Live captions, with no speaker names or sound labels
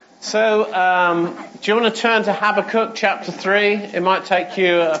Do you want to turn to Habakkuk chapter 3? It might take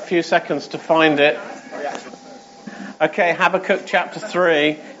you a few seconds to find it. Okay, Habakkuk chapter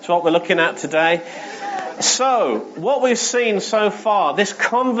 3 is what we're looking at today. So, what we've seen so far, this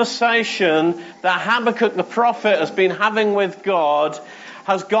conversation that Habakkuk the prophet has been having with God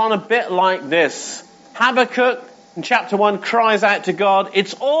has gone a bit like this. Habakkuk in chapter 1 cries out to God,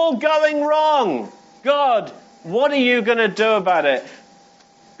 "It's all going wrong. God, what are you going to do about it?"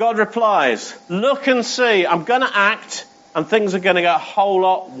 God replies, "Look and see, I'm going to act and things are going to get a whole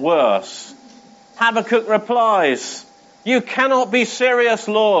lot worse." Habakkuk replies, "You cannot be serious,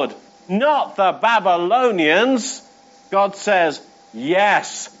 Lord. Not the Babylonians." God says,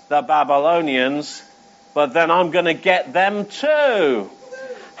 "Yes, the Babylonians, but then I'm going to get them too."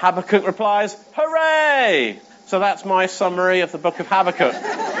 Habakkuk replies, "Hooray!" So that's my summary of the book of Habakkuk.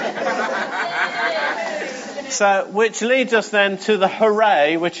 So, which leads us then to the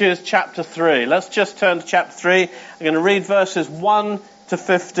hooray, which is chapter 3. Let's just turn to chapter 3. I'm going to read verses 1 to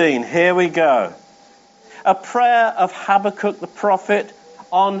 15. Here we go. A prayer of Habakkuk the prophet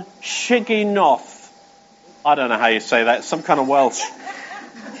on Shigionoth. I don't know how you say that. It's some kind of Welsh.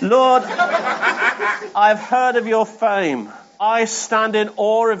 "Lord, I've heard of your fame. I stand in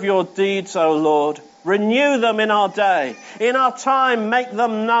awe of your deeds, O Lord. Renew them in our day. In our time, make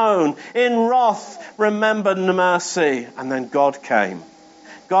them known. In wrath, remember mercy." And then God came.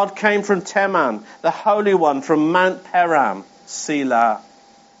 God came from Teman, the Holy One from Mount Peram, Selah.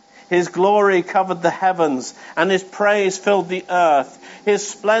 His glory covered the heavens, and his praise filled the earth. His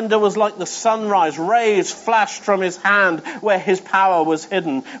splendor was like the sunrise. Rays flashed from his hand where his power was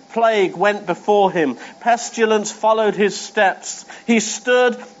hidden. Plague went before him. Pestilence followed his steps. He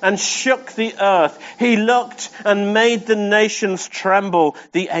stood and shook the earth. He looked and made the nations tremble.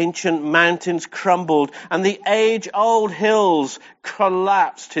 The ancient mountains crumbled, and the age-old hills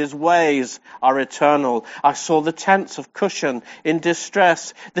collapsed. His ways are eternal. I saw the tents of Cushan in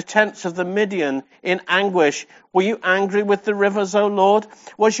distress, the tents of the Midian in anguish. Were you angry with the rivers, O Lord?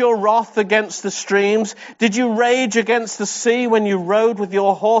 Was your wrath against the streams? Did you rage against the sea when you rode with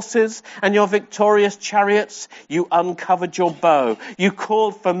your horses and your victorious chariots? You uncovered your bow. You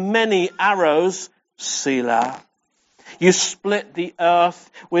called for many arrows, Selah. You split the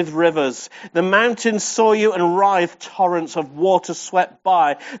earth with rivers. The mountains saw you and writhed. Torrents of water swept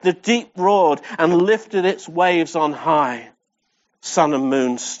by. The deep roared and lifted its waves on high. Sun and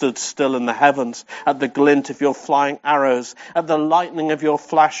moon stood still in the heavens at the glint of your flying arrows, at the lightning of your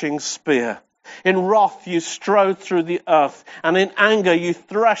flashing spear. In wrath you strode through the earth, and in anger you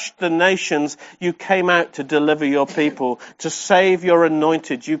threshed the nations. You came out to deliver your people, to save your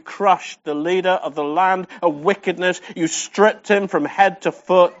anointed. You crushed the leader of the land of wickedness. You stripped him from head to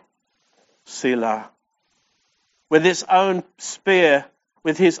foot. Selah. With his own spear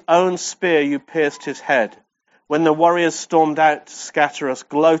you pierced his head. When the warriors stormed out to scatter us,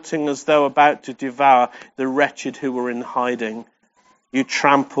 gloating as though about to devour the wretched who were in hiding, you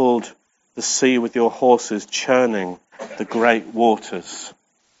trampled the sea with your horses, churning the great waters.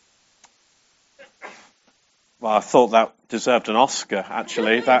 Well, I thought that deserved an Oscar,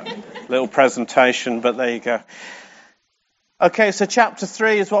 actually, that little presentation, but there you go. Okay, so chapter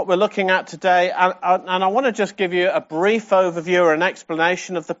 3 is what we're looking at today, and I want to just give you a brief overview or an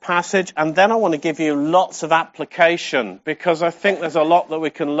explanation of the passage, and then I want to give you lots of application, because I think there's a lot that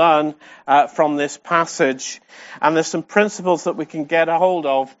we can learn from this passage, and there's some principles that we can get a hold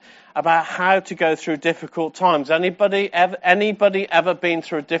of about how to go through difficult times. Anybody ever been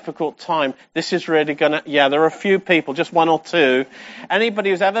through a difficult time? This is really there are a few people, just one or two. Anybody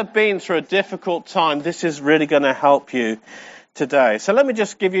who's ever been through a difficult time, this is really going to help you today. So let me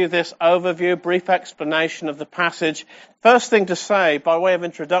just give you this overview, brief explanation of the passage. First thing to say, by way of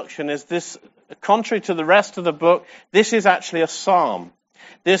introduction, is this, contrary to the rest of the book, this is actually a psalm.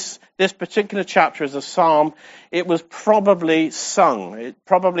 This particular chapter is a psalm. It was probably sung. It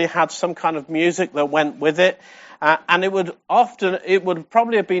probably had some kind of music that went with it. And it would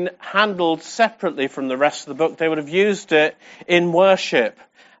probably have been handled separately from the rest of the book. They would have used it in worship,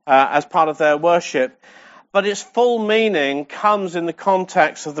 as part of their worship. But its full meaning comes in the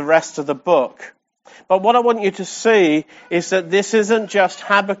context of the rest of the book. But what I want you to see is that this isn't just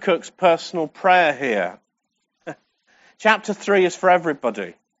Habakkuk's personal prayer here. Chapter 3 is for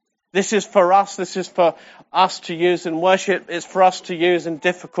everybody. This is for us. This is for us to use in worship. It's for us to use in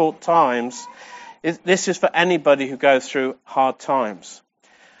difficult times. This is for anybody who goes through hard times.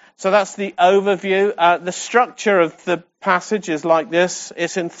 So that's the overview. The structure of the passage is like this.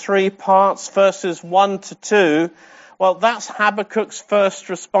 It's in 3 parts, verses 1 to 2. Well, that's Habakkuk's first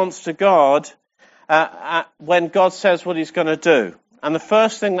response to God when God says what he's going to do. And the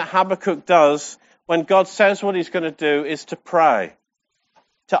first thing that Habakkuk does when God says what he's going to do is to pray,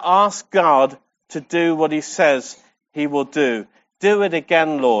 to ask God to do what he says he will do. Do it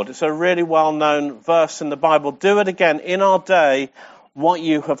again, Lord. It's a really well-known verse in the Bible. Do it again in our day what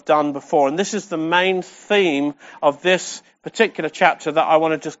you have done before. And this is the main theme of this particular chapter that I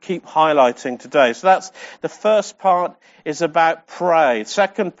want to just keep highlighting today. So that's the first part is about pray.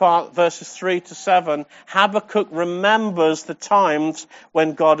 Second part, verses 3 to 7, Habakkuk remembers the times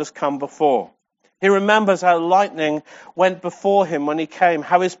when God has come before. He remembers how lightning went before him when he came,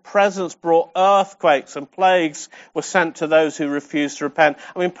 how his presence brought earthquakes and plagues were sent to those who refused to repent.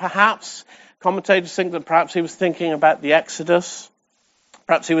 I mean, perhaps, commentators think that perhaps he was thinking about the Exodus.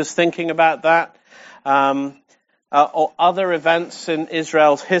 Perhaps he was thinking about that. Or other events in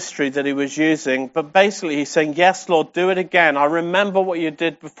Israel's history that he was using. But basically he's saying, yes, Lord, do it again. I remember what you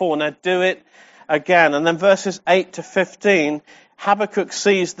did before. Now do it again. And then verses 8 to 15, Habakkuk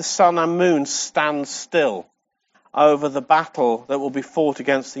sees the sun and moon stand still over the battle that will be fought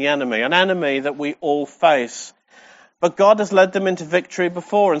against the enemy, an enemy that we all face. But God has led them into victory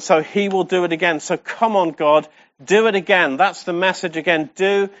before, and so he will do it again. So come on, God, do it again. That's the message again.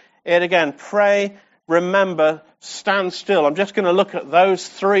 Do it again. Pray, remember, stand still. I'm just going to look at those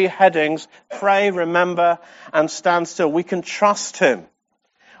three headings: pray, remember, and stand still. We can trust him.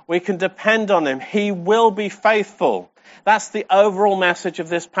 We can depend on him. He will be faithful. That's the overall message of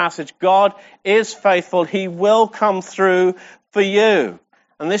this passage. God is faithful. He will come through for you.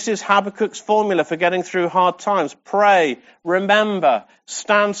 And this is Habakkuk's formula for getting through hard times. Pray, remember,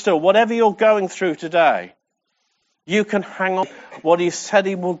 stand still. Whatever you're going through today, you can hang on what he said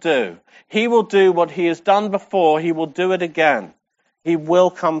he will do. He will do what he has done before. He will do it again. He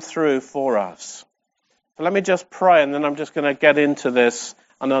will come through for us. So let me just pray, and then I'm just going to get into this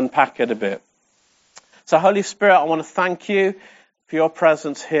and unpack it a bit. So Holy Spirit, I want to thank you for your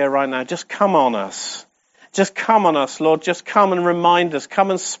presence here right now. Just come on us. Just come on us, Lord. Just come and remind us.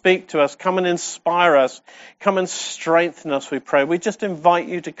 Come and speak to us. Come and inspire us. Come and strengthen us, we pray. We just invite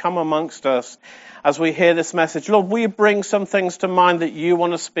you to come amongst us as we hear this message. Lord, will you bring some things to mind that you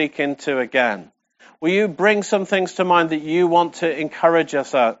want to speak into again? Will you bring some things to mind that you want to encourage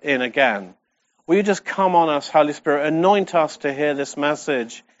us in again? Will you just come on us, Holy Spirit, anoint us to hear this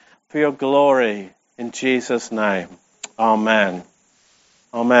message for your glory in Jesus' name. Amen.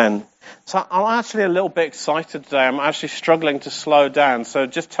 Amen. So I'm actually a little bit excited today. I'm actually struggling to slow down, so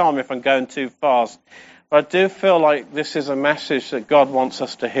just tell me if I'm going too fast. But I do feel like this is a message that God wants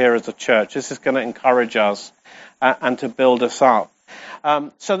us to hear as a church. This is going to encourage us and to build us up.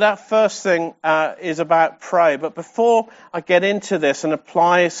 So that first thing is about pray. But before I get into this and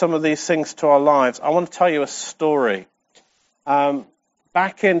apply some of these things to our lives, I want to tell you a story.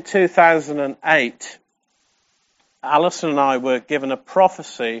 Back in 2008, Alison and I were given a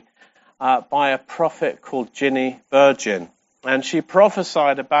prophecy by a prophet called Ginny Virgin. And she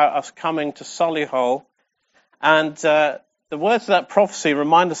prophesied about us coming to Solihull. And the words of that prophecy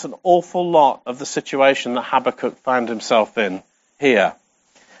remind us an awful lot of the situation that Habakkuk found himself in here.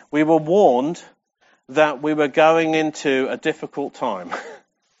 We were warned that we were going into a difficult time.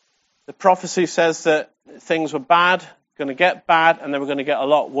 The prophecy says that things were bad, going to get bad, and they were going to get a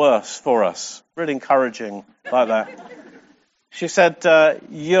lot worse for us. Really encouraging like that. She said,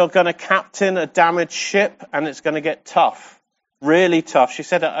 you're going to captain a damaged ship, and it's going to get tough. Really tough. She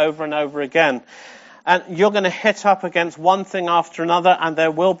said it over and over again. And you're going to hit up against one thing after another, and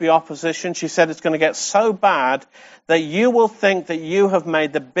there will be opposition. She said it's going to get so bad that you will think that you have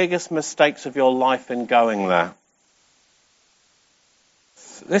made the biggest mistakes of your life in going there.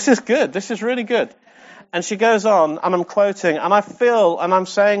 This is good. This is really good. And she goes on, and I'm quoting, and I feel, and I'm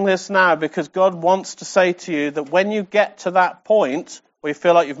saying this now because God wants to say to you that when you get to that point where you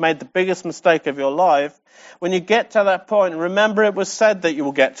feel like you've made the biggest mistake of your life, when you get to that point, remember it was said that you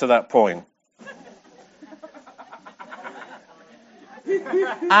will get to that point.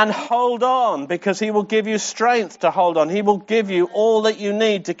 And hold on, because he will give you strength to hold on. He will give you all that you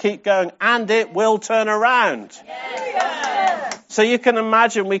need to keep going, and it will turn around. Yeah. So you can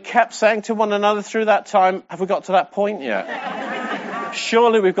imagine we kept saying to one another through that time, have we got to that point yet?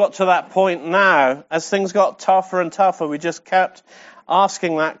 Surely we've got to that point now. As things got tougher and tougher, we just kept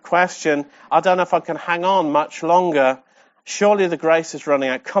asking that question. I don't know if I can hang on much longer. Surely the grace is running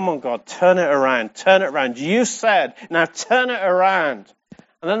out. Come on, God, turn it around. Turn it around. You said, now turn it around.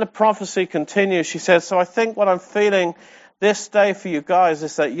 And then the prophecy continues. She says, so I think what I'm feeling this day for you guys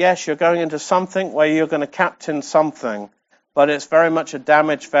is that, yes, you're going into something where you're going to captain something, but it's very much a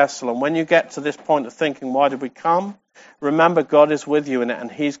damaged vessel. And when you get to this point of thinking, why did we come? Remember, God is with you in it,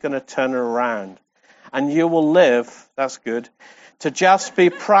 and he's going to turn it around. And you will live, that's good, to just be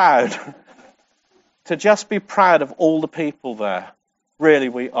proud, to just be proud of all the people there. Really,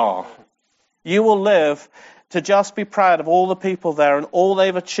 we are. You will live to just be proud of all the people there and all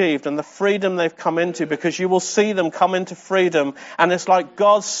they've achieved and the freedom they've come into, because you will see them come into freedom. And it's like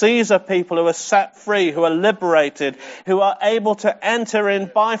God sees a people who are set free, who are liberated, who are able to enter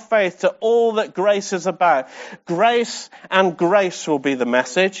in by faith to all that grace is about. Grace and grace will be the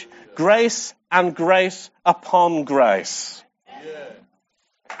message. Grace and grace upon grace.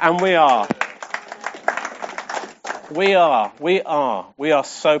 And we are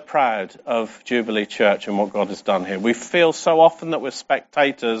so proud of Jubilee Church and what God has done here. We feel so often that we're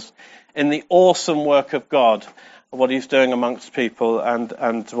spectators in the awesome work of God, what he's doing amongst people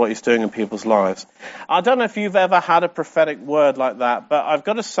and what he's doing in people's lives. I don't know if you've ever had a prophetic word like that, but I've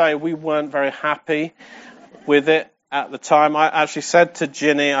got to say we weren't very happy with it at the time. I actually said to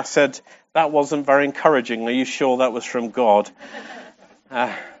Ginny, I said, that wasn't very encouraging. Are you sure that was from God?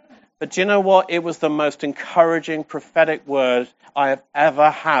 But do you know what? It was the most encouraging prophetic word I have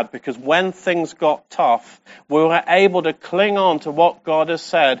ever had, because when things got tough, we were able to cling on to what God has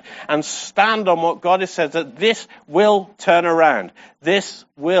said and stand on what God has said, that this will turn around. This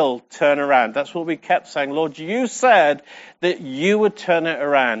will turn around. That's what we kept saying. Lord, you said that you would turn it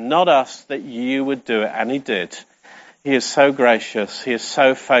around, not us, that you would do it. And he did. He is so gracious. He is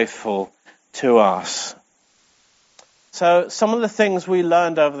so faithful to us. So some of the things we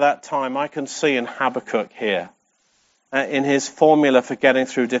learned over that time, I can see in Habakkuk here. In his formula for getting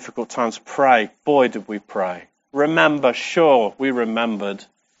through difficult times, pray. Boy, did we pray. Remember, sure, we remembered.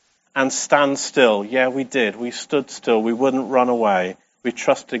 And stand still. Yeah, we did. We stood still. We wouldn't run away. We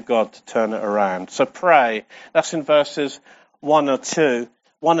trusted God to turn it around. So pray. That's in verses 1 and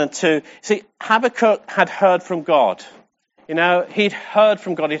 2. See, Habakkuk had heard from God. You know, he'd heard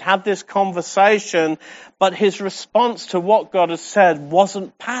from God. He'd had this conversation, but his response to what God had said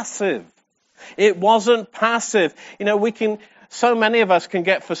wasn't passive. It wasn't passive. You know, so many of us can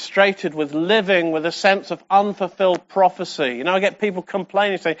get frustrated with living with a sense of unfulfilled prophecy. You know, I get people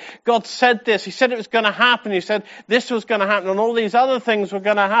complaining, saying, God said this. He said it was going to happen. He said this was going to happen and all these other things were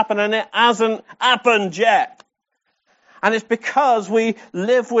going to happen, and it hasn't happened yet. And it's because we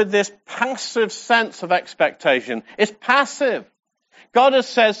live with this passive sense of expectation. It's passive. God has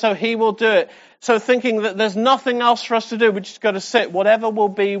said, so he will do it. So thinking that there's nothing else for us to do, we just got to sit. Whatever will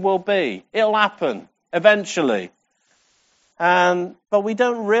be, will be. It'll happen eventually. But we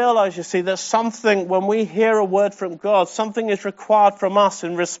don't realize, you see, that something, when we hear a word from God, something is required from us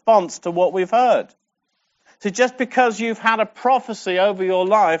in response to what we've heard. So just because you've had a prophecy over your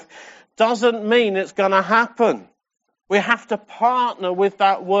life doesn't mean it's going to happen. We have to partner with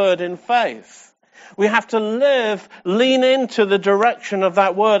that word in faith. We have to lean into the direction of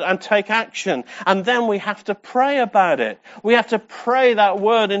that word and take action. And then we have to pray about it. We have to pray that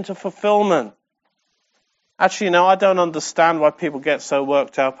word into fulfillment. Actually, I don't understand why people get so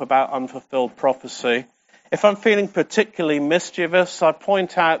worked up about unfulfilled prophecy. If I'm feeling particularly mischievous, I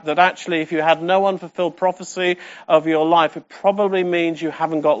point out that actually if you had no unfulfilled prophecy of your life, it probably means you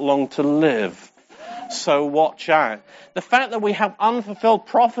haven't got long to live. So watch out. The fact that we have unfulfilled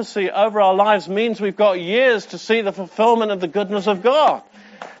prophecy over our lives means we've got years to see the fulfillment of the goodness of God.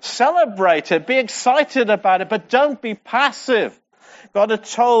 Celebrate it. Be excited about it, but don't be passive. God had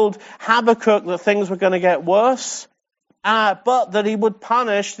told Habakkuk that things were going to get worse, but that he would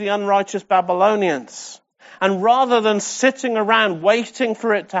punish the unrighteous Babylonians. And rather than sitting around waiting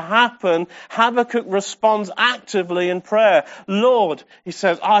for it to happen, Habakkuk responds actively in prayer. Lord, he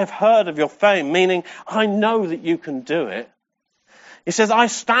says, I've heard of your fame, meaning I know that you can do it. He says, I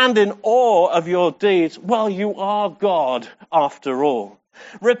stand in awe of your deeds. Well, you are God after all.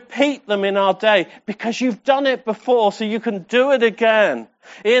 Repeat them in our day because you've done it before, so you can do it again.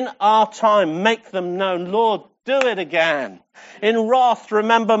 In our time, make them known. Lord, do it again. In wrath,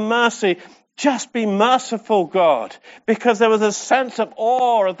 remember mercy. Just be merciful, God, because there was a sense of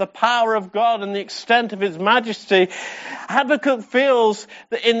awe of the power of God and the extent of his majesty. Habakkuk feels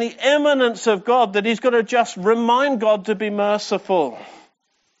that in the imminence of God that he's got to just remind God to be merciful.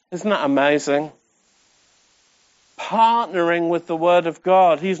 Isn't that amazing? Partnering with the word of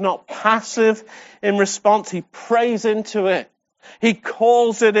God. He's not passive in response. He prays into it. He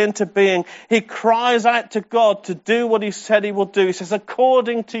calls it into being. He cries out to God to do what he said he will do. He says,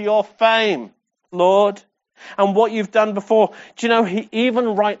 according to your fame, Lord, and what you've done before. Do you know, he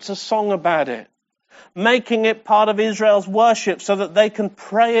even writes a song about it, making it part of Israel's worship so that they can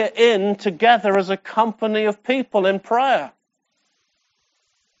pray it in together as a company of people in prayer.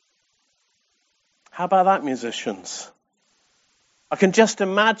 How about that, musicians? I can just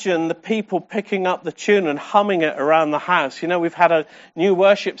imagine the people picking up the tune and humming it around the house. You know, we've had a new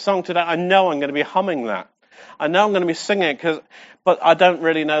worship song today. I know I'm going to be humming that. I know I'm going to be singing it, but I don't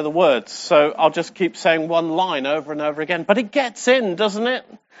really know the words. So I'll just keep saying one line over and over again. But it gets in, doesn't it?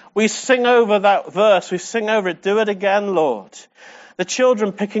 We sing over that verse. We sing over it. Do it again, Lord. The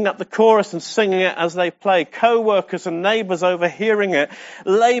children picking up the chorus and singing it as they play. Co-workers and neighbours overhearing it.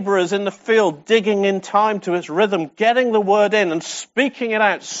 Labourers in the field digging in time to its rhythm, getting the word in and speaking it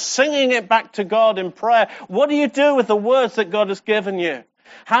out, singing it back to God in prayer. What do you do with the words that God has given you?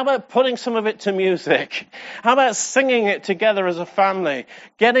 How about putting some of it to music? How about singing it together as a family?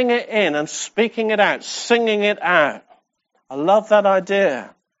 Getting it in and speaking it out, singing it out. I love that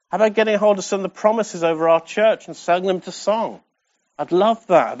idea. How about getting hold of some of the promises over our church and selling them to song? I'd love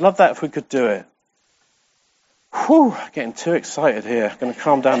that. I'd love that if we could do it. Whew, getting too excited here. I'm going to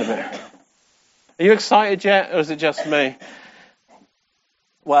calm down a bit. Are you excited yet, or is it just me?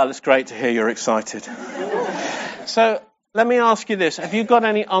 Well, it's great to hear you're excited. So, let me ask you this. Have you got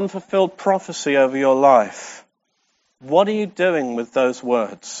any unfulfilled prophecy over your life? What are you doing with those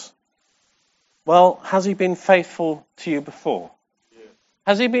words? Well, has he been faithful to you before? Yeah.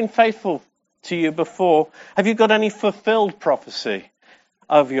 Has he been faithful to you before? Have you got any fulfilled prophecy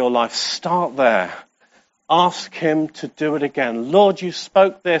over your life? Start there. Ask him to do it again. Lord, you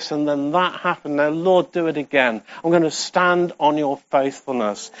spoke this and then that happened. Now, Lord, do it again. I'm going to stand on your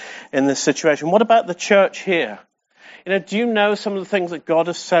faithfulness in this situation. What about the church here? You know, do you know some of the things that God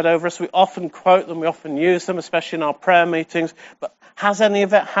has said over us? We often quote them, we often use them, especially in our prayer meetings. But has any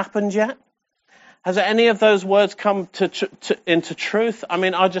of it happened yet? Has any of those words come into truth? I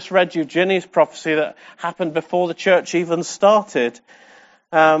mean, I just read you Ginny's prophecy that happened before the church even started.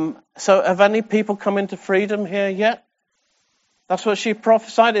 So have any people come into freedom here yet? That's what she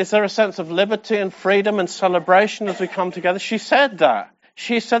prophesied. Is there a sense of liberty and freedom and celebration as we come together? She said that.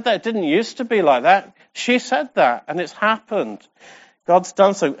 She said that. It didn't used to be like that. She said that, and it's happened. God's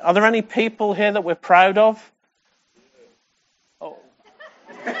done so. Are there any people here that we're proud of? Oh.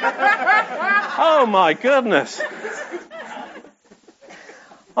 Oh my goodness.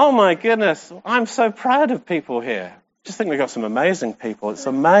 Oh my goodness. I'm so proud of people here. Just think we've got some amazing people. It's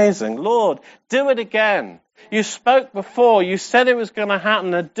amazing. Lord, do it again. You spoke before. You said it was going to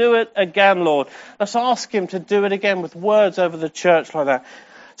happen. Now do it again, Lord. Let's ask him to do it again with words over the church like that.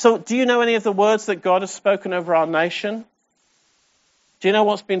 So do you know any of the words that God has spoken over our nation? Do you know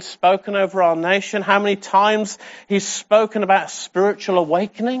what's been spoken over our nation? How many times he's spoken about spiritual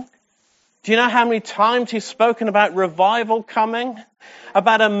awakening? Do you know how many times he's spoken about revival coming?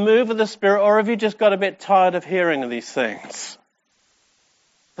 About a move of the Spirit? Or have you just got a bit tired of hearing of these things?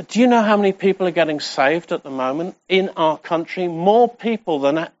 But do you know how many people are getting saved at the moment in our country? More people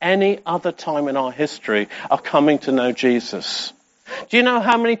than at any other time in our history are coming to know Jesus. Do you know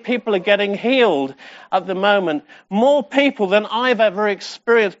how many people are getting healed at the moment? More people than I've ever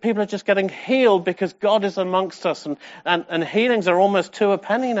experienced. People are just getting healed because God is amongst us. And healings are almost 2 a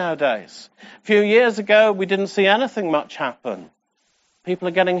penny nowadays. A few years ago, we didn't see anything much happen. People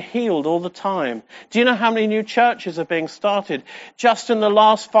are getting healed all the time. Do you know how many new churches are being started? Just in the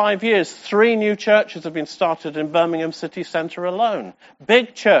last 5 years, 3 new churches have been started in Birmingham city centre alone.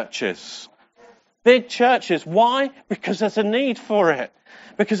 Big churches. Big churches. Why? Because there's a need for it.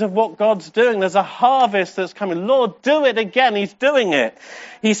 Because of what God's doing. There's a harvest that's coming. Lord, do it again. He's doing it.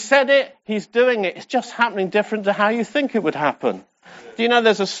 He said it. He's doing it. It's just happening different to how you think it would happen. Do you know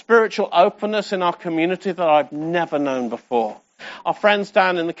there's a spiritual openness in our community that I've never known before? Our friends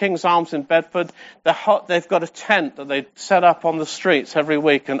down in the King's Arms in Bedford, they've got a tent that they set up on the streets every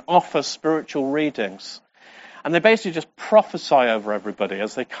week and offer spiritual readings. And they basically just prophesy over everybody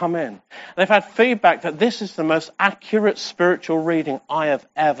as they come in. They've had feedback that this is the most accurate spiritual reading I have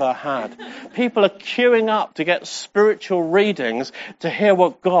ever had. People are queuing up to get spiritual readings to hear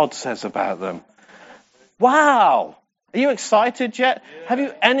what God says about them. Wow! Are you excited yet? Yeah. Have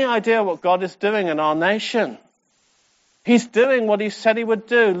you any idea what God is doing in our nation? He's doing what he said he would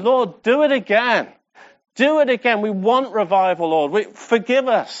do. Lord, do it again. Do it again. We want revival, Lord. Forgive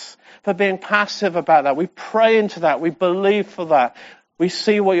us for being passive about that. We pray into that. We believe for that. We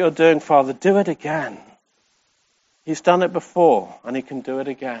see what you're doing, Father. Do it again. He's done it before, and he can do it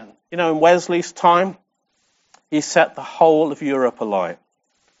again. You know, in Wesley's time, he set the whole of Europe alight.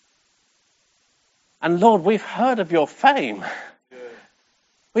 And Lord, we've heard of your fame.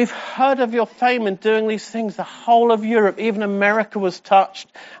 We've heard of your fame in doing these things. The whole of Europe, even America was touched,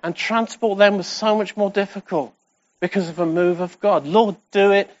 and transport them was so much more difficult because of a move of God. Lord,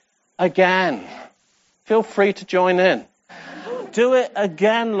 do it again. Feel free to join in. Do it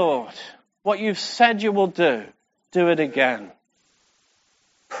again, Lord. What you've said you will do, do it again.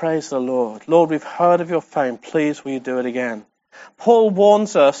 Praise the Lord. Lord, we've heard of your fame. Please, will you do it again? Paul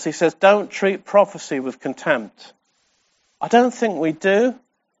warns us, he says, don't treat prophecy with contempt. I don't think we do,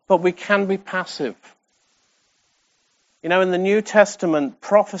 but we can be passive. You know, in the New Testament,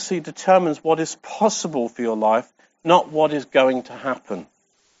 prophecy determines what is possible for your life, not what is going to happen.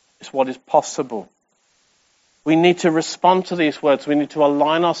 It's what is possible. We need to respond to these words. We need to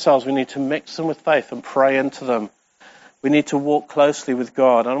align ourselves. We need to mix them with faith and pray into them. We need to walk closely with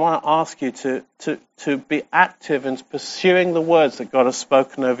God. And I want to ask you to be active in pursuing the words that God has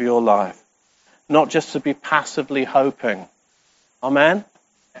spoken over your life, not just to be passively hoping. Amen?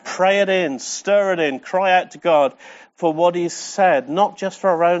 Pray it in, stir it in, cry out to God for what He's said, not just for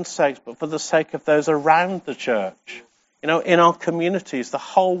our own sakes, but for the sake of those around the church, you know, in our communities, the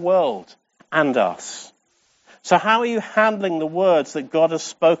whole world, and us. So how are you handling the words that God has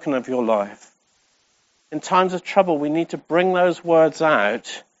spoken of your life? In times of trouble, we need to bring those words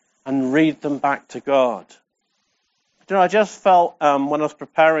out and read them back to God. You know, I just felt when I was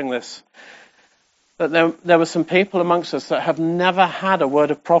preparing this that there were some people amongst us that have never had a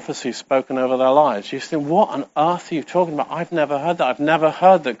word of prophecy spoken over their lives. You think, what on earth are you talking about? I've never heard that. I've never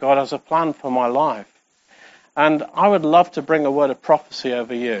heard that God has a plan for my life. And I would love to bring a word of prophecy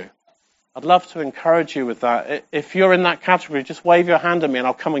over you. I'd love to encourage you with that. If you're in that category, just wave your hand at me and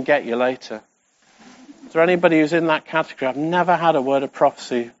I'll come and get you later. Is there anybody who's in that category? I've never had a word of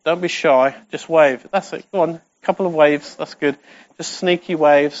prophecy. Don't be shy. Just wave. That's it. Go on. A couple of waves. That's good. Just sneaky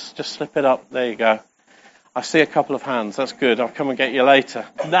waves. Just slip it up. There you go. I see a couple of hands. That's good. I'll come and get you later.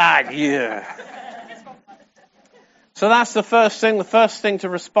 Yeah. So that's the first thing. The first thing to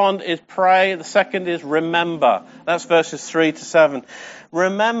respond is pray. The second is remember. That's verses 3 to 7.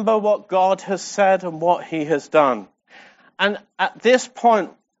 Remember what God has said and what He has done. And at this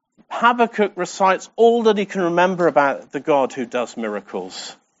point, Habakkuk recites all that he can remember about the God who does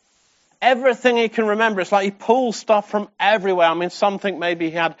miracles. Everything he can remember. It's like he pulls stuff from everywhere. I mean, some think maybe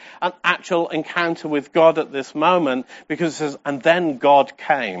he had an actual encounter with God at this moment because it says, and then God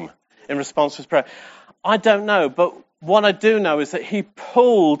came in response to his prayer. I don't know, but what I do know is that he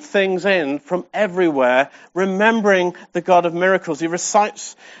pulled things in from everywhere, remembering the God of miracles. He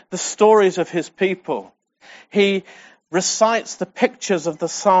recites the stories of his people. He recites the pictures of the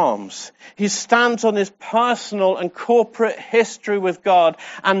Psalms. He stands on his personal and corporate history with God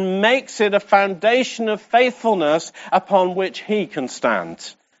and makes it a foundation of faithfulness upon which he can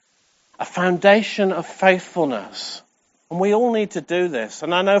stand. A foundation of faithfulness. And we all need to do this.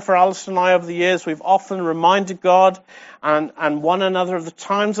 And I know for Alistair and I over the years, we've often reminded God and one another of the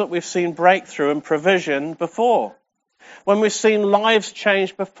times that we've seen breakthrough and provision before. When we've seen lives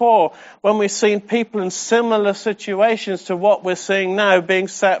change before, when we've seen people in similar situations to what we're seeing now, being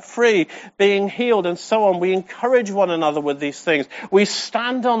set free, being healed and so on, we encourage one another with these things. We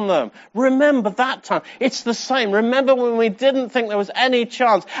stand on them. Remember that time. It's the same. Remember when we didn't think there was any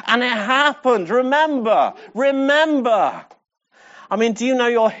chance and it happened. Remember. I mean, do you know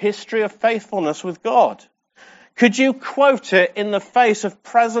your history of faithfulness with God? Could you quote it in the face of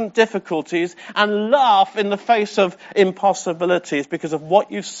present difficulties and laugh in the face of impossibilities because of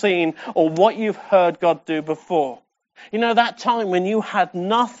what you've seen or what you've heard God do before? You know, that time when you had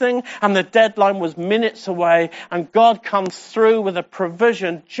nothing and the deadline was minutes away and God comes through with a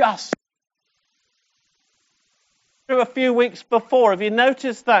provision just a few weeks before. Have you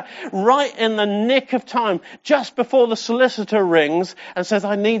noticed that? Right in the nick of time, just before the solicitor rings and says,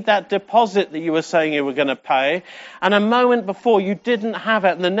 I need that deposit that you were saying you were going to pay. And a moment before you didn't have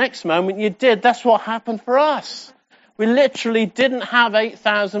it and the next moment you did. That's what happened for us. We literally didn't have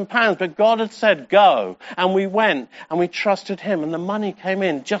 £8,000, but God had said go. And we went and we trusted him and the money came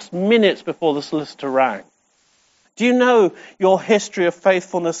in just minutes before the solicitor rang. Do you know your history of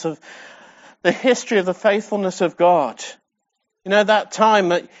faithfulness the history of the faithfulness of God? You know, that time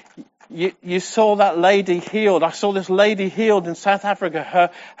that you saw that lady healed. I saw this lady healed in South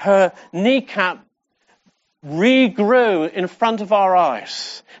Africa. Her kneecap regrew in front of our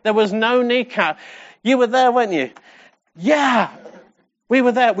eyes. There was no kneecap. You were there, weren't you? Yeah, we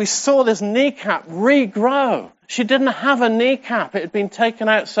were there. We saw this kneecap regrow. She didn't have a kneecap. It had been taken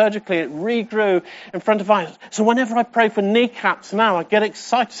out surgically. It regrew in front of eyes. So whenever I pray for kneecaps now, I get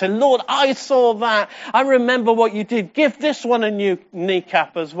excited. Say, Lord, I saw that. I remember what you did. Give this one a new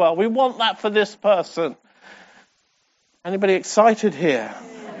kneecap as well. We want that for this person. Anybody excited here?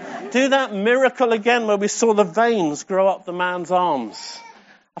 Do that miracle again where we saw the veins grow up the man's arms.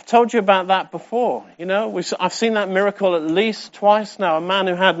 I've told you about that before. You know, I've seen that miracle at least twice now. A man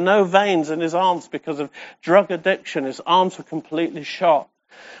who had no veins in his arms because of drug addiction. His arms were completely shot.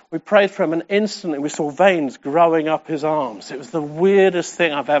 We prayed for him and instantly we saw veins growing up his arms. It was the weirdest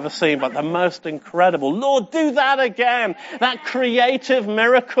thing I've ever seen, but the most incredible. Lord, do that again. That creative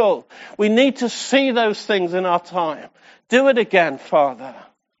miracle. We need to see those things in our time. Do it again, Father.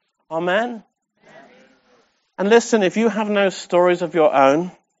 Amen. And listen, if you have no stories of your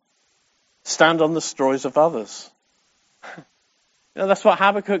own, stand on the stories of others. That's what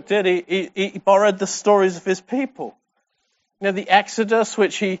Habakkuk did. He borrowed the stories of his people. The Exodus,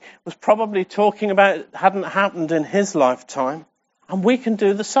 which he was probably talking about, hadn't happened in his lifetime. And we can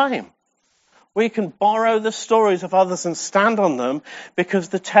do the same. We can borrow the stories of others and stand on them because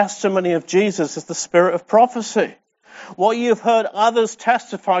the testimony of Jesus is the spirit of prophecy. What you've heard others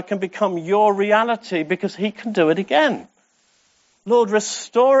testify can become your reality because he can do it again. Lord,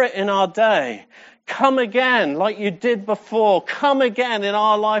 restore it in our day. Come again like you did before. Come again in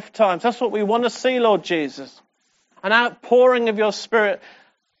our lifetimes. That's what we want to see, Lord Jesus. An outpouring of your spirit,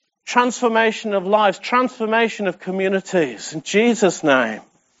 transformation of lives, transformation of communities. In Jesus' name,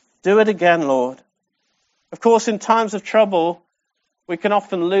 do it again, Lord. Of course, in times of trouble, we can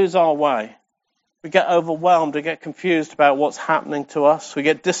often lose our way. We get overwhelmed, we get confused about what's happening to us. We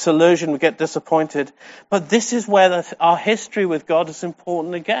get disillusioned, we get disappointed. But this is where our history with God is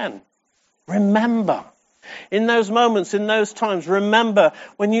important again. Remember. In those moments, in those times, remember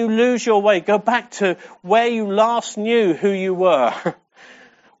when you lose your way, go back to where you last knew who you were.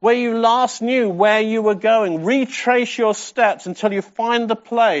 Where you last knew where you were going. Retrace your steps until you find the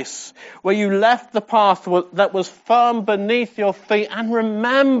place where you left the path that was firm beneath your feet. And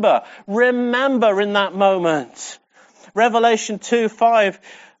remember in that moment. Revelation 2:5,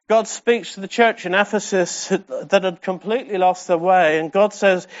 God speaks to the church in Ephesus that had completely lost their way. And God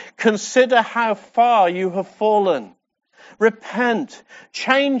says, consider how far you have fallen. Repent,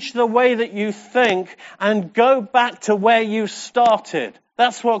 change the way that you think, and go back to where you started.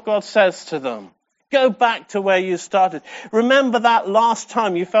 That's what God says to them. Go back to where you started. Remember that last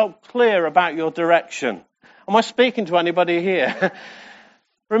time you felt clear about your direction. Am I speaking to anybody here?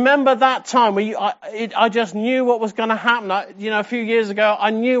 Remember that time where I just knew what was going to happen. A few years ago,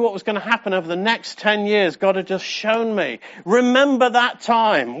 I knew what was going to happen over the next 10 years. God had just shown me. Remember that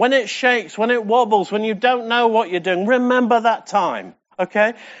time when it shakes, when it wobbles, when you don't know what you're doing. Remember that time.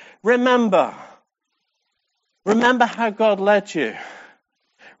 Okay? Remember how God led you.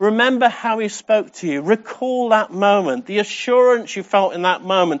 Remember how he spoke to you. Recall that moment, the assurance you felt in that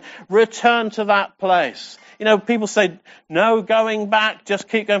moment. Return to that place. People say, no going back, just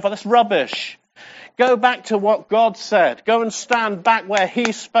keep going forward. That's rubbish. Go back to what God said. Go and stand back where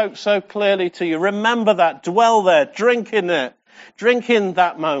he spoke so clearly to you. Remember that. Dwell there. Drink in it. Drink in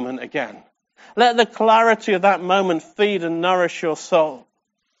that moment again. Let the clarity of that moment feed and nourish your soul.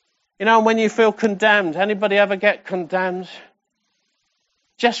 When you feel condemned, anybody ever get condemned?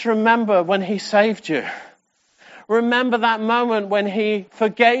 Just remember when he saved you. Remember that moment when he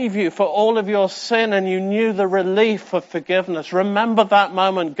forgave you for all of your sin and you knew the relief of forgiveness. Remember that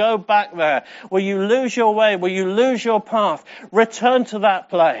moment. Go back there. Where you lose your way, where you lose your path. Return to that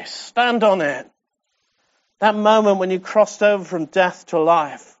place. Stand on it. That moment when you crossed over from death to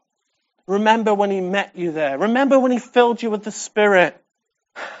life. Remember when he met you there. Remember when he filled you with the Spirit.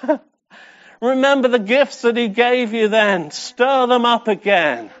 Remember the gifts that he gave you then. Stir them up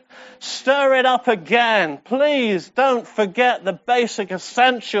again. Stir it up again. Please don't forget the basic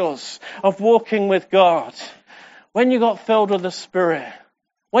essentials of walking with God. When you got filled with the Spirit.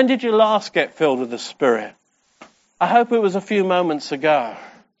 When did you last get filled with the Spirit? I hope it was a few moments ago.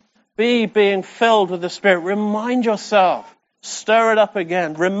 Being filled with the Spirit. Remind yourself. Stir it up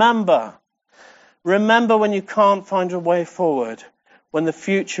again. Remember when you can't find a way forward. When the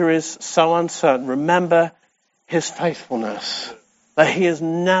future is so uncertain, remember his faithfulness. That he has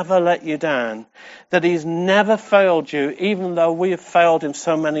never let you down. That he's never failed you, even though we have failed him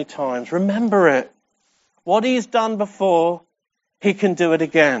so many times. Remember it. What he's done before, he can do it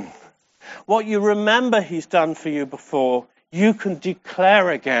again. What you remember he's done for you before, you can declare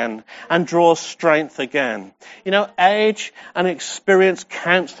again and draw strength again. Age and experience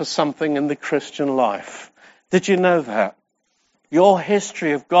counts for something in the Christian life. Did you know that? Your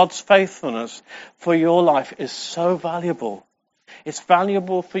history of God's faithfulness for your life is so valuable. It's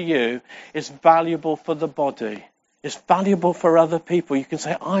valuable for you. It's valuable for the body. It's valuable for other people. You can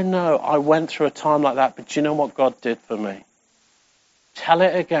say, I know I went through a time like that, but do you know what God did for me? Tell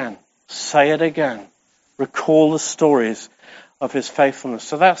it again. Say it again. Recall the stories of his faithfulness.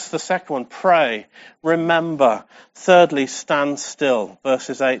 So that's the second one. Pray. Remember. Thirdly, stand still.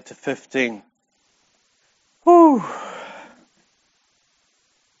 Verses 8 to 15. Whew.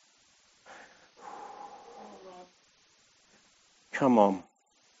 Come on.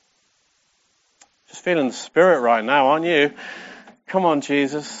 just feeling the Spirit right now, aren't you? Come on,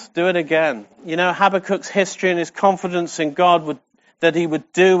 Jesus, do it again. You know, Habakkuk's history and his confidence in God that he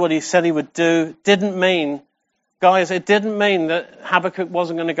would do what he said he would do didn't mean, guys, it didn't mean that Habakkuk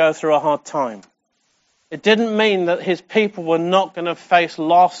wasn't going to go through a hard time. It didn't mean that his people were not going to face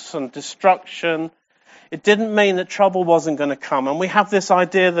loss and destruction. It didn't mean that trouble wasn't going to come. And we have this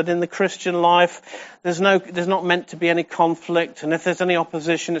idea that in the Christian life, there's not meant to be any conflict. And if there's any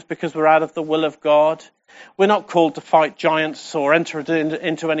opposition, it's because we're out of the will of God. We're not called to fight giants or enter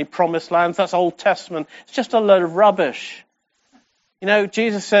into any promised lands. That's Old Testament. It's just a load of rubbish. You know,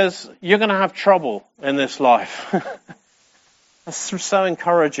 Jesus says, you're going to have trouble in this life. That's so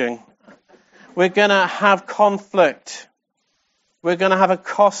encouraging. We're going to have conflict. We're going to have a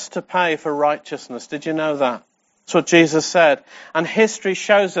cost to pay for righteousness. Did you know that? That's what Jesus said. And history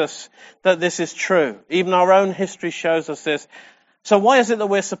shows us that this is true. Even our own history shows us this. So why is it that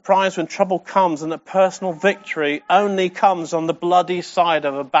we're surprised when trouble comes and that personal victory only comes on the bloody side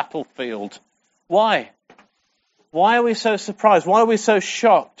of a battlefield? Why? Why are we so surprised? Why are we so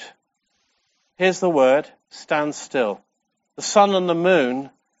shocked? Here's the word, stand still. The sun and the moon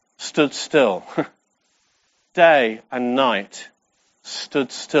stood still. Day and night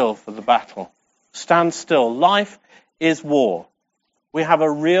stood still for the battle. Stand still. Life is war. We have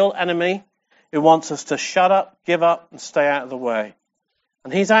a real enemy who wants us to shut up, give up, and stay out of the way.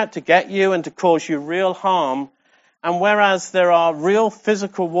 And he's out to get you and to cause you real harm. And whereas there are real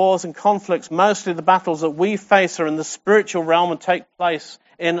physical wars and conflicts, mostly the battles that we face are in the spiritual realm and take place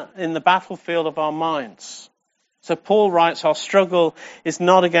in the battlefield of our minds. So Paul writes, our struggle is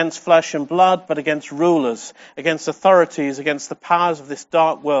not against flesh and blood, but against rulers, against authorities, against the powers of this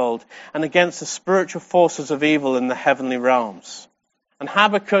dark world, and against the spiritual forces of evil in the heavenly realms. And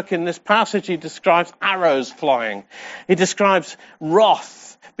Habakkuk, in this passage, he describes arrows flying. He describes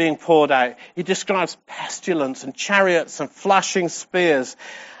wrath being poured out. He describes pestilence and chariots and flashing spears.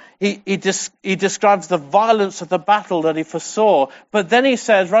 He describes the violence of the battle that he foresaw. But then he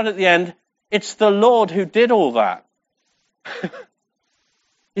says, right at the end, it's the Lord who did all that.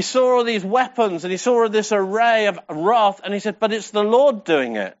 He saw all these weapons and he saw all this array of wrath and he said, but it's the Lord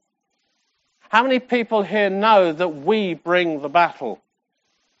doing it. How many people here know that we bring the battle?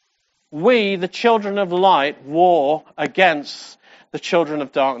 We, the children of light, war against the children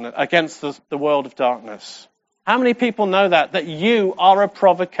of darkness, against the world of darkness. How many people know that you are a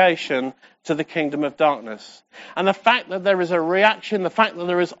provocation to the kingdom of darkness? And the fact that there is a reaction, the fact that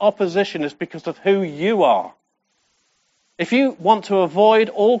there is opposition is because of who you are. If you want to avoid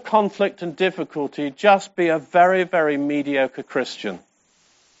all conflict and difficulty, just be a very, very mediocre Christian.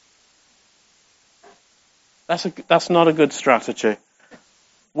 That's not a good strategy.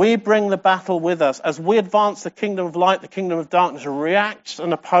 We bring the battle with us. As we advance the kingdom of light, the kingdom of darkness reacts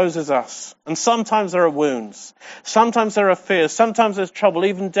and opposes us. And sometimes there are wounds. Sometimes there are fears. Sometimes there's trouble,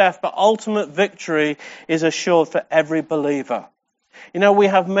 even death. But ultimate victory is assured for every believer. You know, we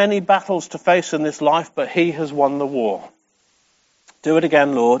have many battles to face in this life, but he has won the war. Do it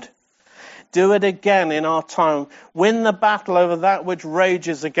again, Lord. Do it again in our time. Win the battle over that which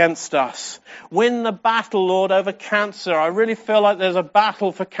rages against us. Win the battle, Lord, over cancer. I really feel like there's a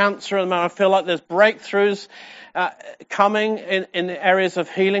battle for cancer at the moment. I feel like there's breakthroughs coming in the areas of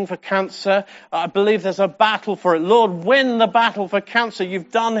healing for cancer. I believe there's a battle for it. Lord, win the battle for cancer.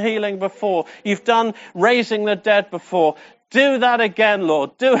 You've done healing before. You've done raising the dead before. Do that again,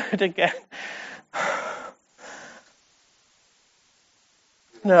 Lord. Do it again.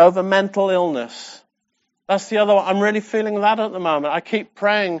 No, over mental illness. That's the other one. I'm really feeling that at the moment. I keep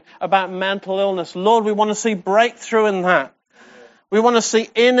praying about mental illness. Lord, we want to see breakthrough in that. We want to see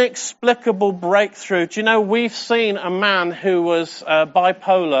inexplicable breakthrough. Do you know, we've seen a man who was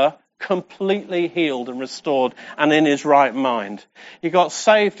bipolar completely healed and restored and in his right mind. He got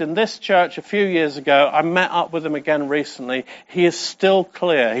saved in this church a few years ago. I met up with him again recently. He is still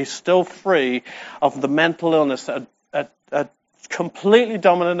clear. He's still free of the mental illness that had completely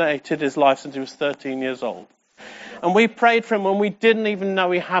dominated his life since he was 13 years old. And we prayed for him when we didn't even know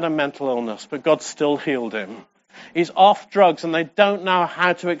he had a mental illness, but God still healed him. He's off drugs and they don't know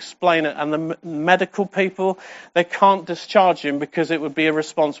how to explain it. And the medical people, they can't discharge him because it would be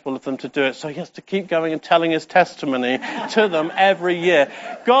irresponsible of them to do it. So he has to keep going and telling his testimony to them every year.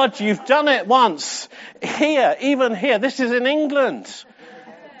 God, you've done it once. Here, even here. This is in England.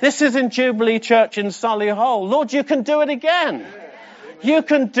 This is in Jubilee Church in Solihull. Lord, you can do it again. You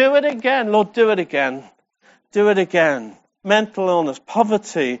can do it again. Lord, do it again. Do it again. Mental illness,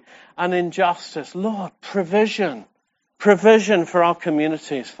 poverty, and injustice. Lord, provision. Provision for our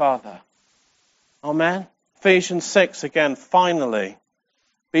communities, Father. Amen. Ephesians 6 again, finally.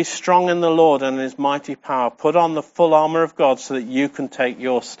 Be strong in the Lord and in his mighty power. Put on the full armour of God so that you can take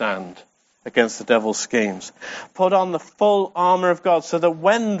your stand against the devil's schemes. Put on the full armour of God so that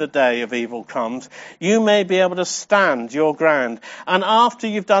when the day of evil comes, you may be able to stand your ground. And after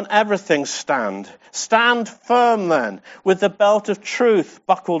you've done everything, stand. Stand firm then, with the belt of truth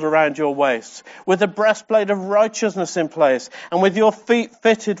buckled around your waists, with the breastplate of righteousness in place, and with your feet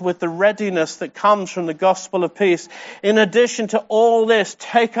fitted with the readiness that comes from the gospel of peace. In addition to all this,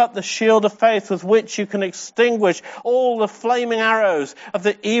 take up the shield of faith with which you can extinguish all the flaming arrows of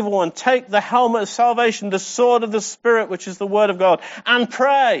the evil one. Take the helmet of salvation, the sword of the Spirit, which is the word of God, and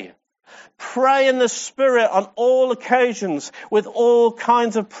pray. Pray in the Spirit on all occasions with all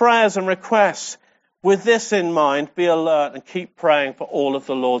kinds of prayers and requests. With this in mind, be alert and keep praying for all of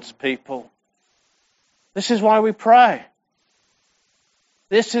the Lord's people. This is why we pray.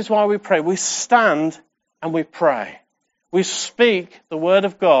 This is why we pray. We stand and we pray. We speak the word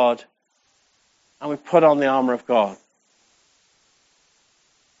of God and we put on the armour of God.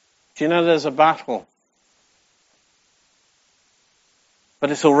 Do you know there's a battle?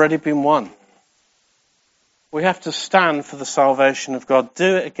 But it's already been won. We have to stand for the salvation of God.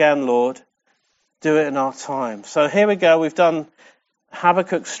 Do it again, Lord. Do it in our time. So here we go. We've done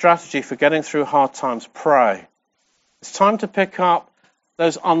Habakkuk's strategy for getting through hard times. Pray. It's time to pick up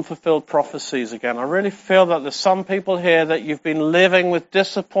those unfulfilled prophecies again. I really feel that there's some people here that you've been living with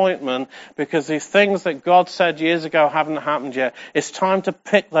disappointment because these things that God said years ago haven't happened yet. It's time to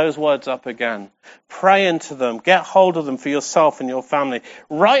pick those words up again. Pray into them. Get hold of them for yourself and your family.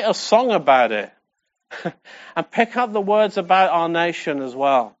 Write a song about it. And pick up the words about our nation as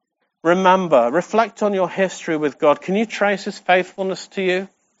well. Remember, reflect on your history with God. Can you trace his faithfulness to you?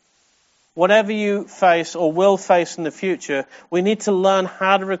 Whatever you face or will face in the future, we need to learn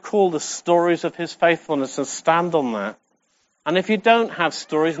how to recall the stories of his faithfulness and stand on that. And if you don't have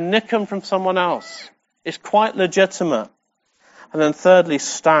stories, nick them from someone else. It's quite legitimate. And then thirdly,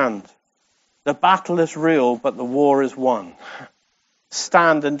 stand. The battle is real, but the war is won.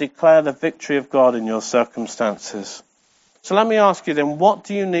 Stand and declare the victory of God in your circumstances. So let me ask you then, what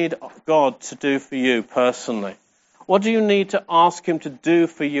do you need God to do for you personally? What do you need to ask him to do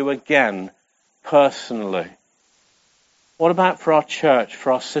for you again personally? What about for our church,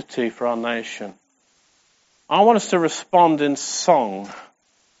 for our city, for our nation? I want us to respond in song.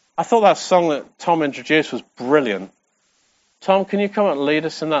 I thought that song that Tom introduced was brilliant. Tom, can you come and lead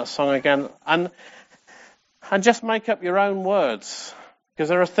us in that song again? And just make up your own words. Because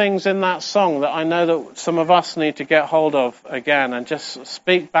there are things in that song that I know that some of us need to get hold of again and just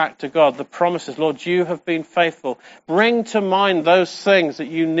speak back to God. The promises, Lord, you have been faithful. Bring to mind those things that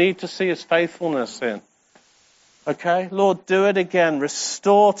you need to see his faithfulness in. Okay? Lord, do it again.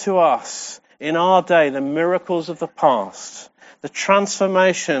 Restore to us in our day the miracles of the past, the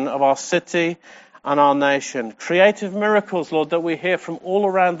transformation of our city and our nation. Creative miracles, Lord, that we hear from all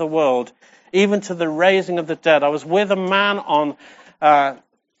around the world, even to the raising of the dead. I was with a man on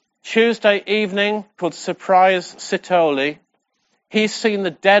Tuesday evening called Surprise Sitoli. He's seen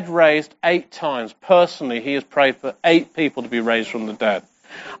the dead raised 8 times. Personally, he has prayed for 8 people to be raised from the dead.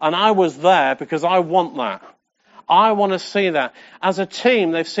 And I was there because I want that. I want to see that. As a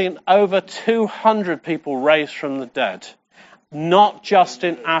team, they've seen over 200 people raised from the dead. Not just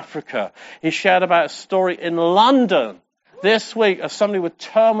in Africa. He shared about a story in London this week of somebody with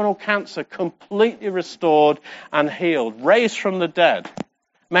terminal cancer completely restored and healed, raised from the dead,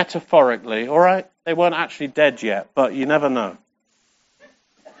 metaphorically, all right? They weren't actually dead yet, but you never know.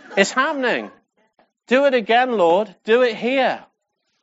 It's happening. Do it again, Lord. Do it here.